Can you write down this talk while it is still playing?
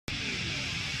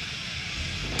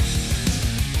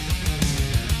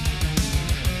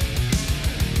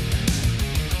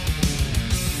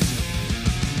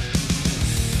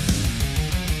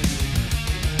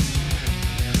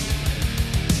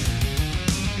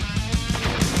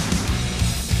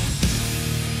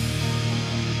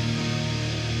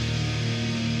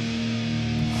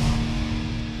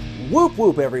Whoop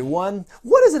whoop everyone!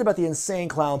 What is it about the Insane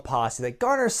Clown Posse that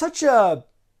garners such a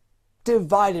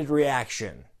divided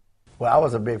reaction? Well, I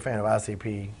was a big fan of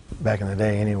ICP back in the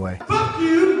day anyway. Fuck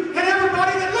you and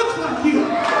everybody that looks like you!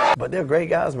 But they're great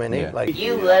guys, man. They, like,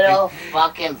 you little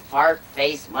fucking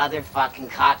fart-faced motherfucking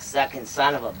cocksucking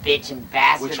son of a bitch and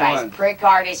bastardized prick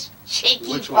artist,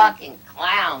 cheeky fucking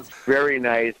clowns. Very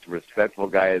nice, respectful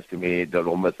guys to me that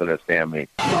don't misunderstand me.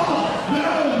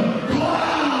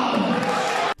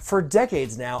 For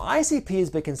decades now, ICP has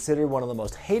been considered one of the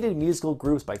most hated musical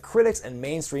groups by critics and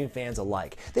mainstream fans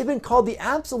alike. They've been called the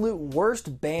absolute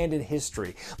worst band in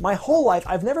history. My whole life,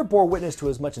 I've never bore witness to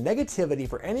as much negativity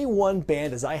for any one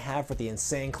band as I have for the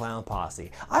Insane Clown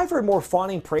Posse. I've heard more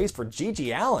fawning praise for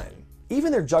Gigi Allen.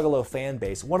 Even their Juggalo fan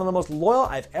base, one of the most loyal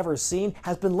I've ever seen,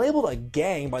 has been labeled a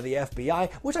gang by the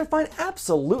FBI, which I find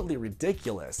absolutely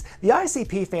ridiculous. The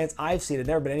ICP fans I've seen have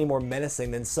never been any more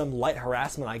menacing than some light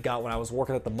harassment I got when I was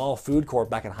working at the mall food court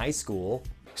back in high school.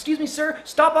 Excuse me, sir,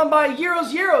 stop on by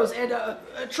Gyros and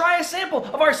try a sample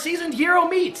of our seasoned gyro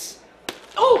meats.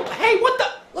 Oh, hey, what the?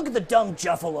 Look at the dumb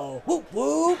Juffalo. Whoop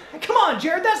whoop. Come on,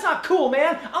 Jared, that's not cool,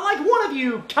 man. I'm like one of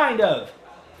you, kind of.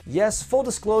 Yes, full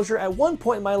disclosure, at one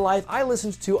point in my life, I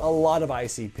listened to a lot of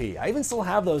ICP. I even still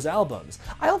have those albums.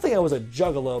 I don't think I was a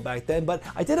juggalo back then, but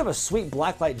I did have a sweet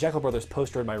Blacklight Jekyll Brothers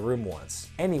poster in my room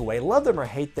once. Anyway, love them or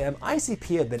hate them,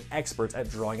 ICP have been experts at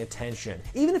drawing attention.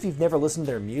 Even if you've never listened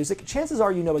to their music, chances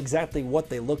are you know exactly what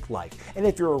they look like. And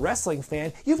if you're a wrestling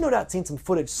fan, you've no doubt seen some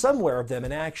footage somewhere of them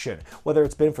in action, whether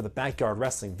it's been for the Backyard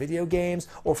Wrestling video games,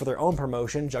 or for their own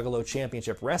promotion, Juggalo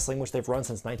Championship Wrestling, which they've run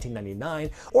since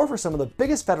 1999, or for some of the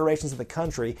biggest federations in the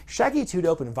country. Shaggy 2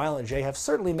 Dope and Violent J have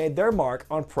certainly made their mark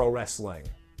on pro wrestling.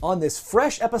 On this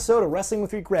fresh episode of Wrestling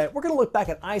with Regret, we're going to look back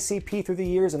at ICP through the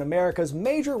years in America's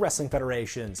major wrestling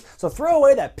federations. So throw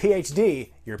away that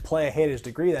PhD, your play-a-haters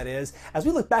degree that is, as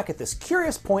we look back at this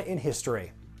curious point in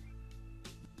history.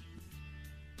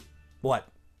 What?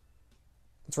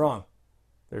 What's wrong?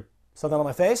 There's something on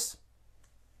my face?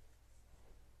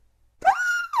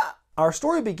 Our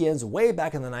story begins way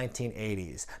back in the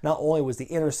 1980s. Not only was the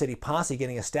Inner City Posse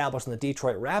getting established in the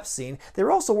Detroit rap scene, they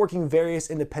were also working various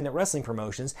independent wrestling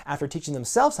promotions after teaching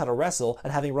themselves how to wrestle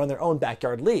and having run their own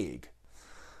backyard league.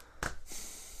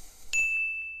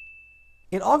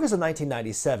 In August of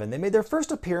 1997, they made their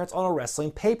first appearance on a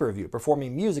wrestling pay-per-view,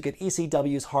 performing music at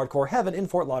ECW's Hardcore Heaven in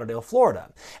Fort Lauderdale,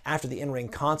 Florida. After the in-ring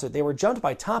concert, they were jumped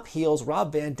by top heels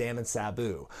Rob Van Dam and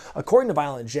Sabu. According to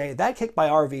Violent J, that kick by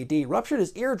RVD ruptured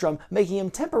his eardrum, making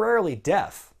him temporarily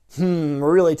deaf.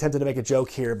 Really tempted to make a joke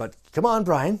here, but come on,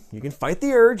 Brian, you can fight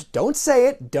the urge. Don't say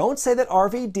it. Don't say that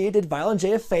RVD did Violent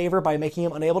J a favor by making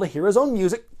him unable to hear his own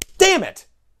music. Damn it!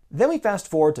 Then we fast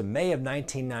forward to May of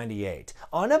 1998.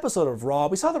 On an episode of Raw,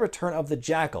 we saw the return of the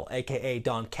Jackal, aka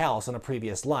Don Callis in a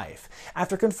previous life.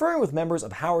 After conferring with members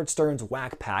of Howard Stern's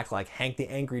Whack Pack like Hank the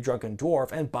Angry Drunken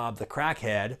Dwarf and Bob the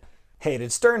Crackhead. Hey,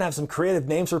 did Stern have some creative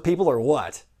names for people or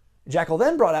what? Jackal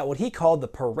then brought out what he called the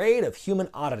Parade of Human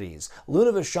Oddities,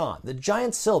 Luna Vachon, the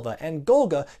Giant Silva, and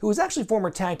Golga, who was actually former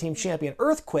tag team champion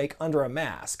Earthquake under a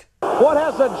mask. What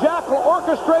has the Jackal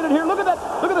orchestrated here? Look at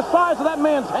that! Look at the size of that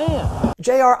man's hand!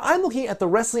 JR, I'm looking at the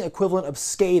wrestling equivalent of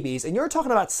scabies, and you're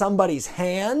talking about somebody's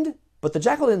hand? But the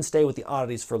Jackal didn't stay with the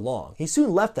Oddities for long. He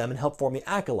soon left them and helped form the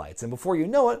Acolytes, and before you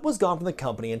know it, was gone from the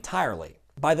company entirely.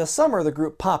 By the summer, the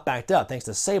group popped back up thanks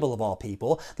to Sable of all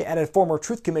people. They added former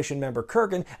Truth Commission member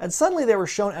Kurgan, and suddenly they were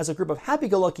shown as a group of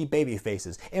happy-go-lucky baby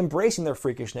faces, embracing their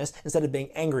freakishness instead of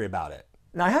being angry about it.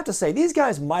 Now I have to say, these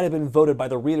guys might have been voted by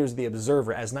the readers of The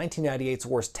Observer as 1998's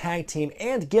worst tag team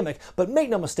and gimmick, but make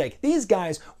no mistake, these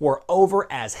guys were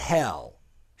over as hell.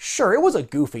 Sure, it was a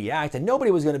goofy act, and nobody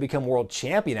was going to become world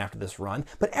champion after this run,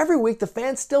 but every week the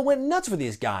fans still went nuts for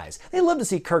these guys. They loved to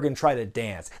see Kurgan try to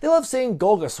dance, they loved seeing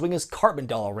Golga swing his Cartman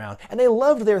doll around, and they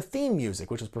loved their theme music,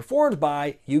 which was performed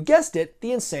by, you guessed it,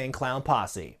 the Insane Clown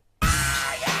Posse.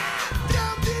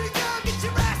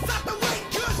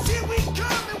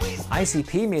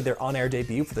 ICP made their on-air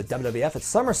debut for the WWF at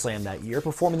SummerSlam that year,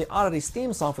 performing the Oddities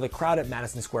theme song for the crowd at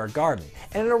Madison Square Garden.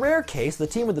 And in a rare case, the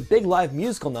team with the big live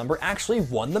musical number actually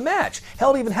won the match.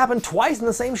 Hell, it even happened twice in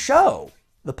the same show.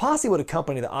 The Posse would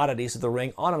accompany the Oddities to the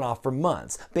ring on and off for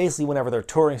months, basically whenever their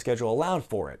touring schedule allowed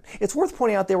for it. It's worth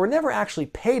pointing out they were never actually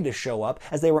paid to show up,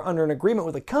 as they were under an agreement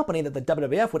with the company that the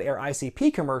WWF would air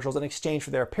ICP commercials in exchange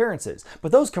for their appearances,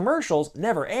 but those commercials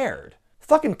never aired.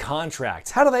 Fucking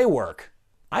contracts, how do they work?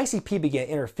 ICP began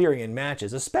interfering in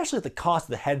matches, especially at the cost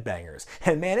of the headbangers.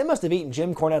 And man, it must have eaten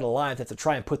Jim Cornette alive to have to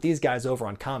try and put these guys over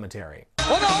on commentary.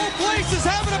 Well, the whole place is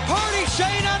having a party,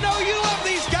 Shane. I know you love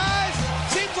these guys.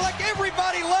 Seems like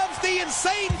everybody loves the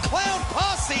Insane Clown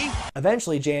Posse.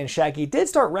 Eventually, Jay and Shaggy did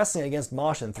start wrestling against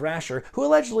Mosh and Thrasher, who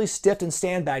allegedly stiffed and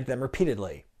sandbagged them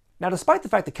repeatedly. Now, despite the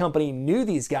fact the company knew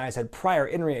these guys had prior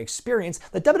in-ring experience,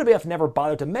 the WWF never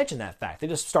bothered to mention that fact. They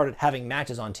just started having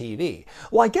matches on TV.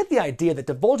 While I get the idea that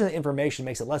divulging the information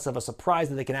makes it less of a surprise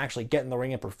that they can actually get in the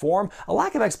ring and perform, a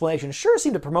lack of explanation sure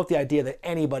seemed to promote the idea that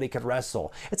anybody could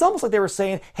wrestle. It's almost like they were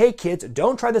saying, hey kids,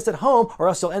 don't try this at home or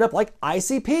else you'll end up like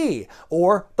ICP,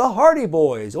 or the Hardy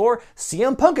Boys, or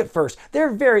CM Punk at first.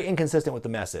 They're very inconsistent with the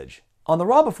message. On the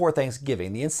Raw before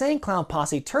Thanksgiving, the Insane Clown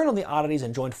Posse turned on the oddities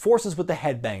and joined forces with the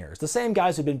Headbangers, the same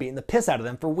guys who'd been beating the piss out of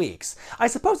them for weeks. I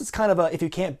suppose it's kind of a if you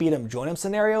can't beat 'em, join 'em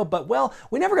scenario, but well,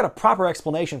 we never got a proper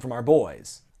explanation from our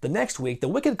boys. The next week, the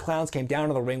Wicked Clowns came down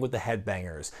to the ring with the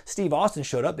Headbangers. Steve Austin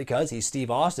showed up because he's Steve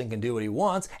Austin, can do what he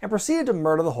wants, and proceeded to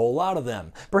murder the whole lot of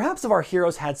them. Perhaps if our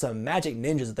heroes had some magic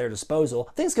ninjas at their disposal,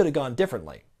 things could have gone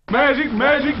differently. Magic,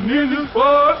 magic ninjas,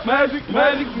 what? Magic,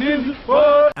 magic ninjas,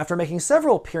 what? After making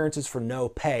several appearances for no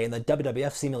pay and the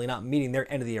WWF seemingly not meeting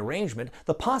their end of the arrangement,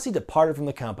 the posse departed from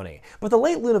the company. But the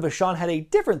late Luna Vachon had a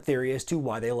different theory as to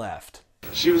why they left.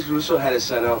 Russo had it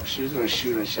set up. She was going to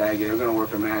shoot on Shaggy. They were going to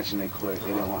work a match and they quit. They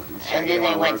didn't want Shaggy. And then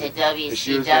they went to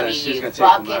WCW,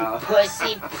 fucking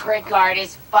pussy, prick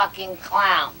artist, fucking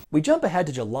clown. We jump ahead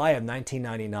to July of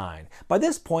 1999. By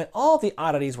this point, all of the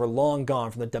oddities were long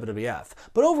gone from the WWF.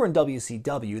 But over in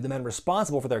WCW, the men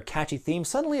responsible for their catchy theme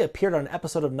suddenly appeared on an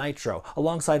episode of Nitro,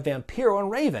 alongside Vampiro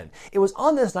and Raven. It was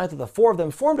on this night that the four of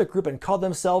them formed a group and called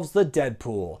themselves the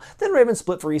Deadpool. Then Raven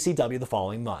split for ECW the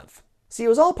following month. See, it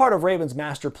was all part of Raven's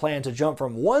master plan to jump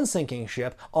from one sinking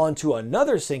ship onto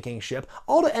another sinking ship,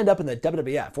 all to end up in the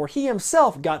WWF, where he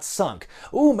himself got sunk.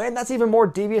 Ooh man, that's even more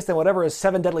devious than whatever his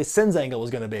 7 Deadly Sins angle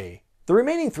was going to be. The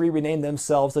remaining three renamed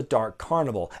themselves the Dark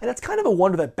Carnival, and it's kind of a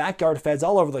wonder that backyard feds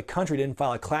all over the country didn't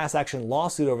file a class action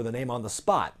lawsuit over the name on the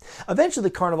spot. Eventually the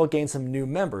Carnival gained some new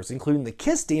members, including the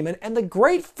Kiss Demon and the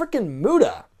great frickin'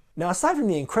 Muda. Now, aside from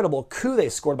the incredible coup they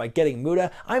scored by getting Muda,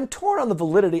 I'm torn on the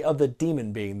validity of the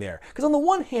Demon being there, because on the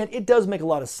one hand, it does make a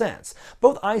lot of sense.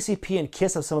 Both ICP and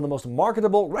Kiss have some of the most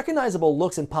marketable, recognizable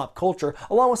looks in pop culture,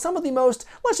 along with some of the most,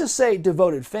 let's just say,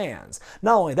 devoted fans.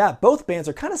 Not only that, both bands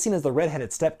are kind of seen as the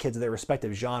redheaded stepkids of their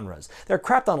respective genres. They're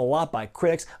crapped on a lot by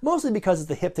critics, mostly because it's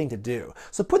the hip thing to do,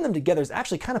 so putting them together is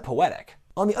actually kind of poetic.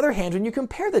 On the other hand, when you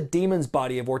compare the Demon's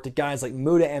body of work to guys like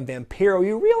Muda and Vampiro,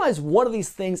 you realize one of these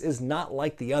things is not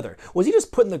like the other. Was he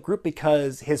just put in the group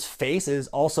because his face is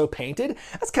also painted?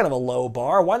 That's kind of a low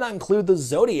bar. Why not include the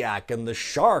Zodiac and the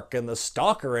Shark and the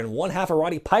Stalker and one half of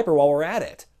Roddy Piper while we're at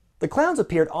it? The Clowns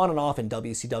appeared on and off in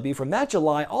WCW from that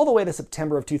July all the way to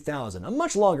September of 2000, a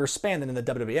much longer span than in the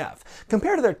WWF.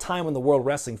 Compared to their time in the World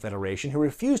Wrestling Federation, who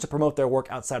refused to promote their work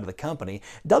outside of the company,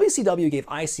 WCW gave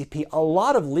ICP a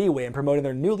lot of leeway in promoting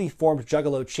their newly formed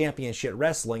Juggalo Championship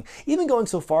Wrestling, even going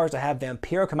so far as to have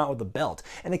Vampiro come out with the belt,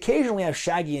 and occasionally have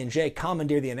Shaggy and Jay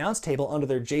commandeer the announce table under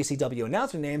their JCW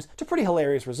announcer names to pretty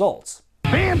hilarious results.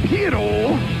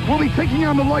 Vampiro will be taking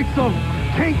on the likes of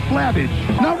Pink Flabbage.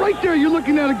 Now right there you're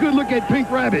looking at a good look at Pink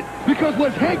Rabbit, because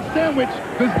what Hank Sandwich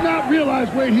does not realize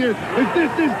right here is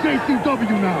this is JCW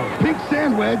now. Pink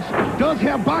Sandwich does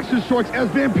have boxer shorts as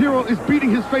Vampiro is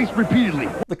beating his face repeatedly.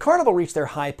 The Carnival reached their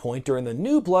high point during the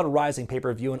New Blood Rising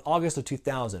pay-per-view in August of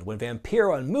 2000, when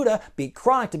Vampiro and Muda beat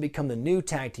Chronic to become the new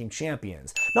tag team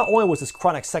champions. Not only was this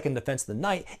Chronic's second defense of the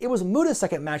night, it was Muda's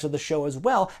second match of the show as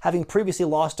well, having previously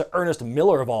lost to Ernest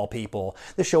Miller of all people.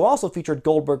 The show also featured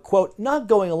Goldberg, quote, not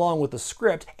going along with the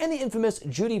script, and the infamous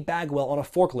Judy Bagwell on a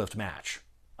forklift match.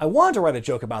 I wanted to write a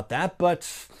joke about that,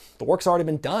 but the work's already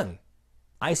been done.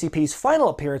 ICP's final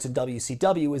appearance in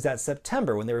WCW was that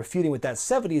September when they were feuding with that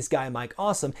 70s guy Mike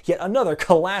Awesome, yet another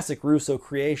classic Russo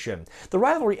creation. The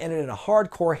rivalry ended in a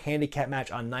hardcore handicap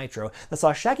match on Nitro that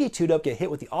saw Shaggy 2-Dope get hit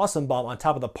with the Awesome Bomb on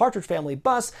top of the Partridge Family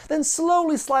bus, then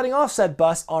slowly sliding off said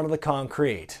bus onto the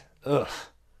concrete. Ugh.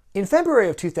 In February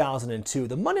of 2002,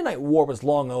 the Monday Night War was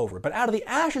long over, but out of the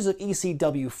ashes of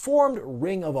ECW formed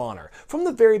Ring of Honor. From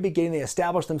the very beginning, they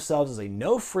established themselves as a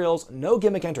no-frills,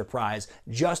 no-gimmick enterprise,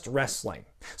 just wrestling.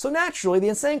 So naturally, the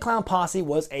Insane Clown Posse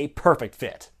was a perfect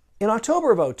fit. In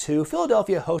October of 2002,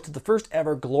 Philadelphia hosted the first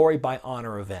ever Glory by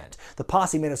Honor event. The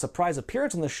Posse made a surprise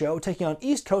appearance on the show, taking on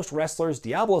East Coast wrestlers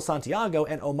Diablo Santiago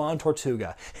and Oman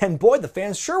Tortuga. And boy, the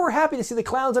fans sure were happy to see the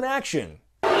clowns in action.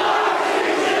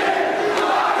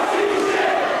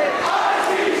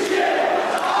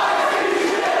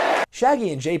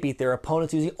 Shaggy and Jay beat their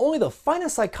opponents using only the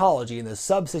finest psychology in the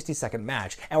sub-60-second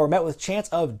match, and were met with chants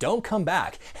of "Don't come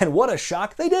back." And what a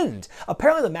shock, they didn't!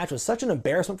 Apparently the match was such an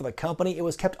embarrassment for the company, it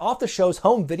was kept off the show's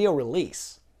home video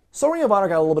release. So Ring of Honor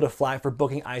got a little bit of flack for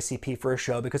booking ICP for a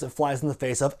show because it flies in the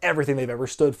face of everything they've ever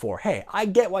stood for. Hey, I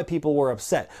get why people were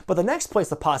upset, but the next place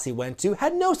the Posse went to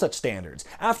had no such standards.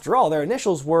 After all, their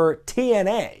initials were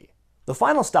TNA. The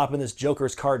final stop in this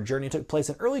Joker's card journey took place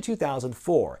in early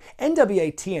 2004.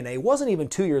 NWA TNA wasn't even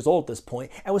 2 years old at this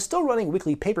point and was still running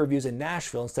weekly pay-per-views in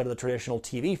Nashville instead of the traditional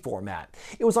TV format.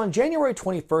 It was on January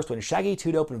 21st when Shaggy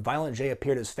 2 Dope and Violent J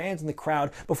appeared as fans in the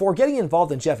crowd before getting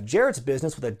involved in Jeff Jarrett's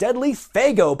business with a deadly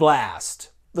Faygo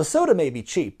blast. The soda may be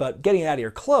cheap, but getting it out of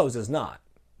your clothes is not.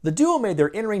 The duo made their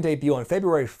in-ring debut on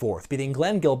February 4th, beating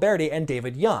Glenn Gilberti and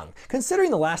David Young.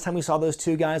 Considering the last time we saw those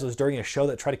two guys was during a show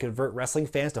that tried to convert wrestling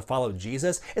fans to follow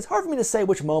Jesus, it's hard for me to say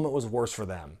which moment was worse for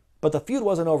them. But the feud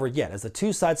wasn't over yet, as the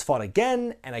two sides fought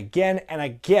again and again and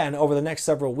again over the next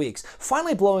several weeks,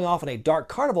 finally blowing off in a Dark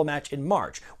Carnival match in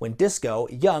March, when Disco,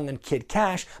 Young, and Kid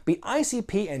Cash beat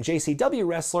ICP and JCW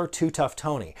wrestler Too Tough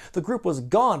Tony. The group was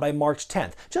gone by March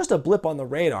 10th, just a blip on the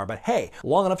radar, but hey,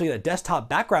 long enough to get a desktop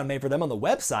background made for them on the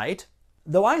website.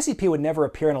 Though ICP would never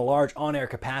appear in a large on-air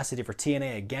capacity for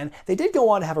TNA again, they did go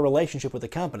on to have a relationship with the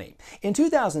company. In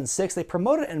 2006, they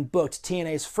promoted and booked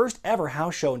TNA's first ever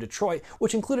house show in Detroit,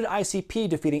 which included ICP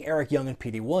defeating Eric Young and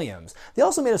Petey Williams. They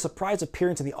also made a surprise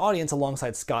appearance in the audience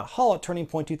alongside Scott Hall at Turning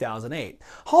Point 2008.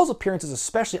 Hall's appearance is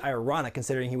especially ironic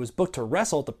considering he was booked to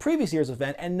wrestle at the previous year's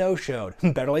event and no-showed.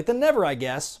 Better late than never, I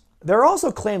guess. There are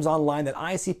also claims online that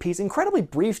ICP's incredibly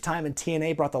brief time in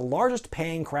TNA brought the largest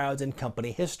paying crowds in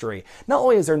company history. Not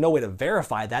only is there no way to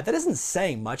verify that isn't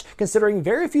saying much, considering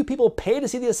very few people pay to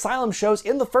see the Asylum shows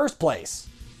in the first place.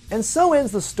 And so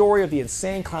ends the story of the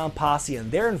Insane Clown Posse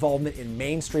and their involvement in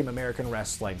mainstream American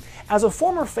wrestling. As a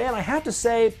former fan, I have to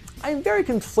say, I'm very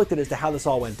conflicted as to how this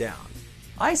all went down.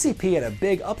 ICP had a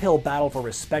big uphill battle for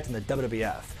respect in the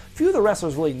WWF. Few of the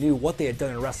wrestlers really knew what they had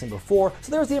done in wrestling before, so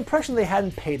there was the impression they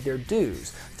hadn't paid their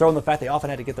dues. Throw in the fact they often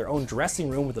had to get their own dressing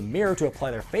room with a mirror to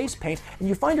apply their face paint, and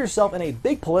you find yourself in a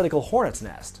big political hornet's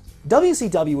nest.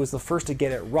 WCW was the first to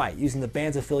get it right, using the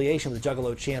band's affiliation with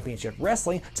Juggalo Championship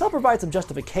Wrestling to help provide some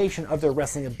justification of their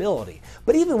wrestling ability.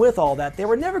 But even with all that, they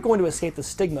were never going to escape the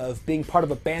stigma of being part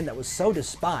of a band that was so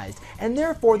despised, and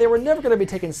therefore they were never going to be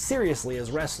taken seriously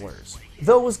as wrestlers.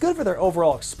 Though it was good for their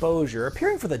overall exposure,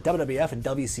 appearing for the WWF and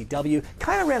WCW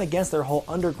kinda ran against their whole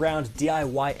underground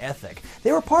DIY ethic.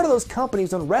 They were part of those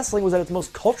companies when wrestling was at its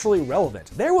most culturally relevant.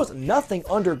 There was nothing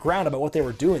underground about what they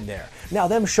were doing there. Now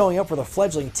them showing up for the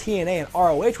fledgling TNA and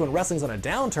ROH when wrestling's on a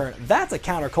downturn, that's a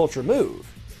counterculture move.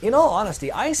 In all honesty,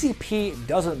 ICP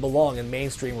doesn't belong in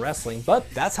mainstream wrestling, but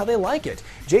that's how they like it.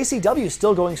 JCW is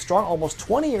still going strong almost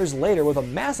 20 years later with a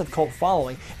massive cult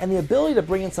following and the ability to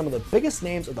bring in some of the biggest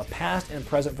names of the past and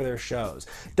present for their shows.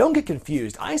 Don't get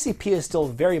confused, ICP is still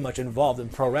very much involved in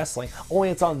pro wrestling, only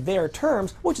it's on their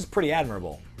terms, which is pretty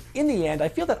admirable. In the end, I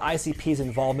feel that ICP's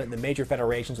involvement in the major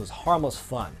federations was harmless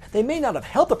fun. They may not have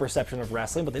helped the perception of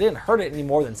wrestling, but they didn't hurt it any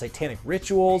more than satanic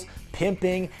rituals,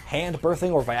 pimping, hand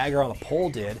birthing, or Viagra on a pole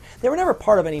did. They were never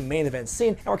part of any main event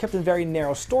scene and were kept in very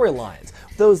narrow storylines.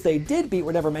 Those they did beat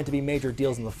were never meant to be major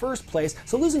deals in the first place,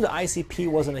 so losing to ICP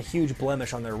wasn't a huge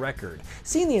blemish on their record.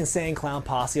 Seeing the Insane Clown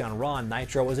Posse on Raw and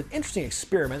Nitro was an interesting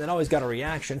experiment that always got a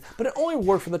reaction, but it only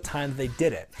worked for the time that they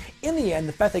did it. In the end,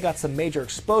 the fact they got some major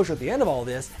exposure at the end of all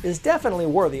this is definitely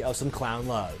worthy of some clown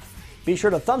love. Be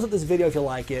sure to thumbs up this video if you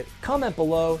like it, comment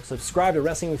below, subscribe to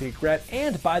Wrestling with Regret,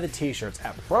 and buy the t-shirts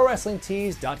at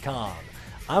ProWrestlingTees.com.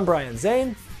 I'm Brian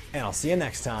Zane, and I'll see you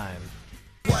next time.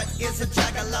 What is a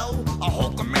juggalo? A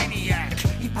Hulkamaniac.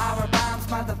 He power bombs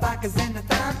motherfuckers in the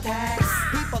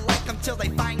thumbtacks. People like him till they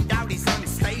find out he's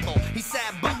unstable. He said,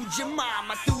 booed your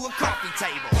mama through a coffee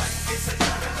table. What is a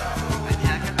juggalo?